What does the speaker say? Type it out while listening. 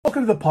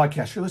Welcome to the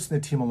podcast. You're listening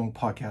to Team Alone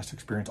Podcast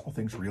Experience, all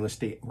things real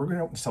estate. We're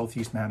going out in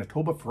Southeast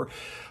Manitoba for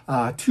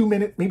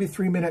 2-minute, maybe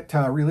 3-minute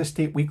real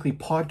estate weekly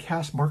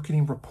podcast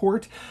marketing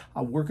report.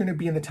 We're going to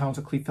be in the towns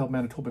of Kleefeld,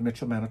 Manitoba,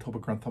 Mitchell, Manitoba,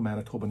 Grunthal,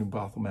 Manitoba, New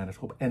Bothell,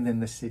 Manitoba, and then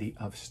the city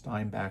of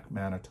Steinbach,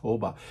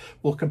 Manitoba.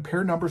 We'll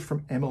compare numbers from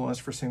MLS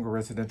for single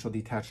residential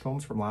detached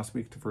homes from last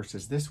week to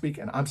versus this week.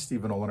 And I'm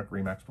Stephen Olenek,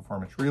 Remax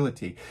Performance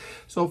Realty.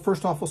 So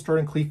first off, we'll start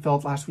in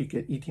Kleefeld. Last week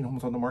at 18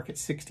 homes on the market,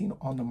 16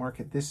 on the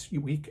market this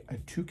week.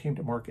 2 came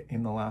to market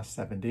in the last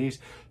 7 days.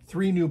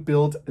 3 new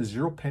builds,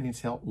 0 pending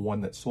sale,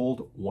 1 that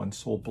sold, 1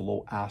 sold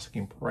below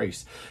asking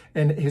price.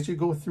 And as you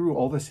go through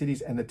all the cities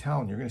and the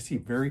town, you're going to see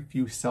very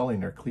few selling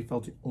there.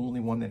 Kleefeld's the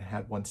only one that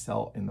had 1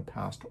 sell in the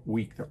past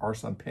week. There are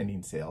some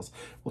pending sales.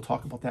 We'll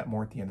talk about that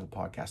more at the end of the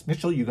podcast.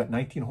 Mitchell, you got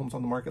 19 homes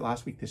on the market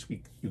last week. This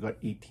week, you got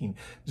 18.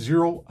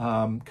 0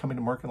 coming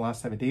to market in the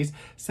last 7 days.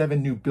 7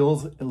 new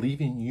builds,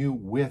 leaving you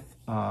with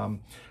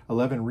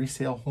 11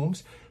 resale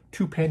homes.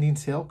 2 pending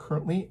sale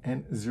currently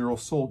and 0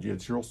 sold. You had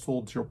 0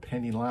 sold, 0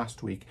 pending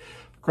last week.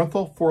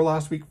 Grunthal, 4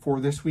 last week, 4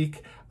 this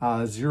week.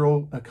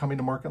 0 coming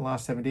to market in the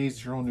last 7 days.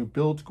 0 new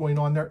builds going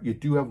on there. You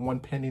do have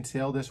 1 pending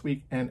sale this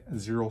week and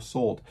 0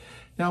 sold.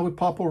 Now we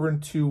pop over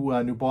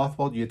into New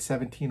Bothell. You had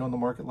 17 on the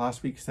market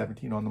last week,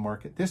 17 on the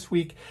market this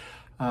week.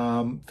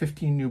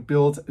 15 new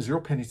builds,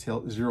 0 pending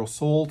sale, 0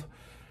 sold.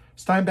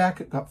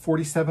 Steinbach got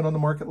 47 on the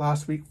market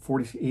last week,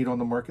 48 on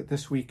the market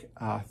this week.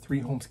 3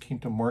 homes came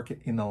to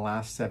market in the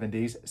last 7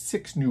 days.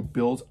 6 new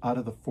builds out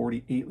of the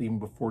 48, leaving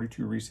with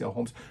 42 resale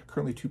homes.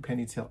 Currently 2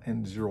 pending sale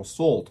and 0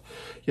 sold.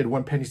 You had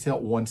 1 pending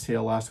sale, 1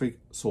 sale last week,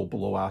 sold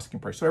below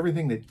asking price. So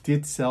everything that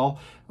did sell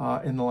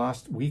in the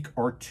last week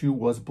or 2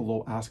 was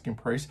below asking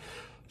price.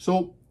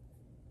 So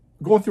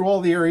going through all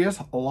the areas,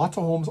 lots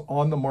of homes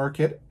on the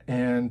market,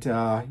 and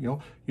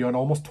you had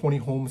almost 20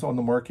 homes on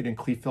the market in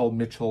Kleefeld,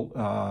 Mitchell,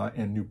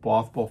 and New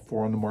Bothell,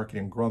 4 on the market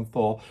in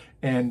Grunthal,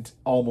 and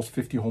almost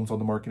 50 homes on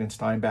the market in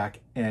Steinbach,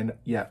 and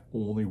yet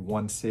only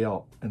 1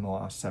 sale in the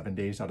last 7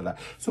 days out of that.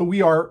 So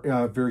we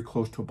are very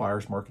close to a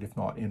buyer's market, if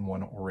not in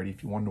one already.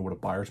 If you want to know what a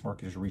buyer's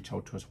market is, reach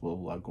out to us. We'll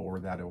go over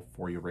that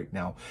for you right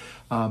now.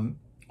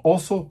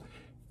 Also,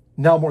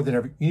 now more than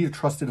ever, you need a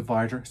trusted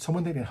advisor,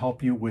 someone that can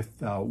help you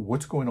with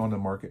what's going on in the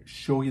market,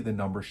 show you the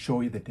numbers,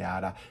 show you the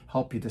data,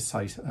 help you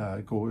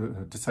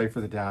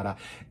decipher the data,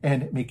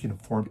 and make an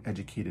informed,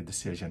 educated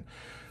decision.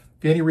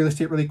 If you have any real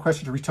estate related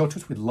questions, reach out to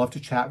us. We'd love to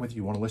chat with you.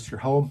 You want to list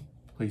your home?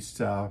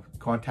 Please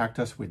contact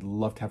us. We'd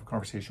love to have a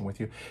conversation with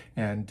you.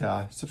 And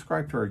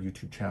subscribe to our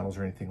YouTube channels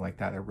or anything like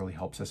that. It really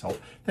helps us out.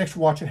 Thanks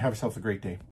for watching. Have yourself a great day.